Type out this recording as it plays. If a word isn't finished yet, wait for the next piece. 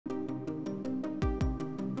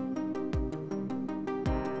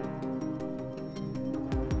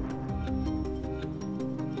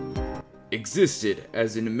existed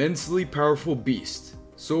as an immensely powerful beast,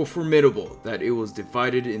 so formidable that it was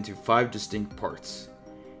divided into 5 distinct parts,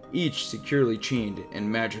 each securely chained and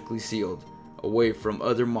magically sealed away from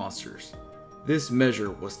other monsters. This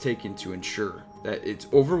measure was taken to ensure that its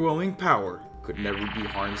overwhelming power could never be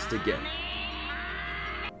harnessed again.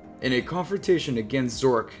 In a confrontation against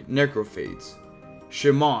Zorc Necrophades,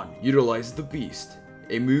 Shimon utilized the beast,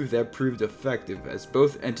 a move that proved effective as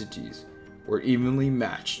both entities were evenly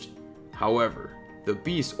matched. However, the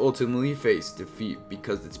beast ultimately faced defeat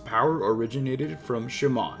because its power originated from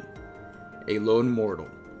Shimon, a lone mortal,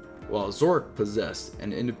 while Zorc possessed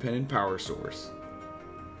an independent power source.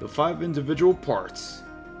 The 5 individual parts,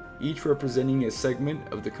 each representing a segment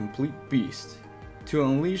of the complete beast. To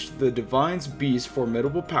unleash the Devine Beast's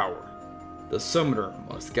formidable power, the summoner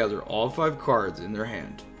must gather all 5 cards in their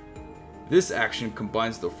hand. This action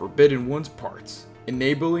combines the Forbidden One's parts,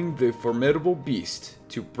 enabling the Formidable Beast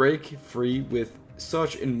to break free with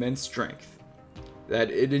such immense strength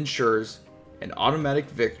that it ensures an automatic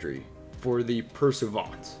victory for the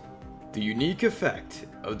pursuivant. The unique effect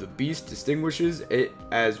of the beast distinguishes it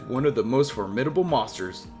as one of the most formidable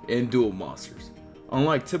monsters in duel monsters.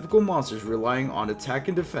 Unlike typical monsters relying on attack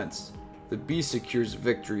and defense, the beast secures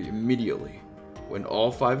victory immediately when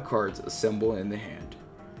all 5 cards assemble in the hand,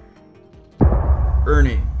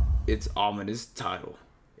 earning its ominous title,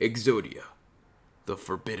 Exodia, the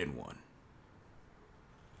Forbidden One.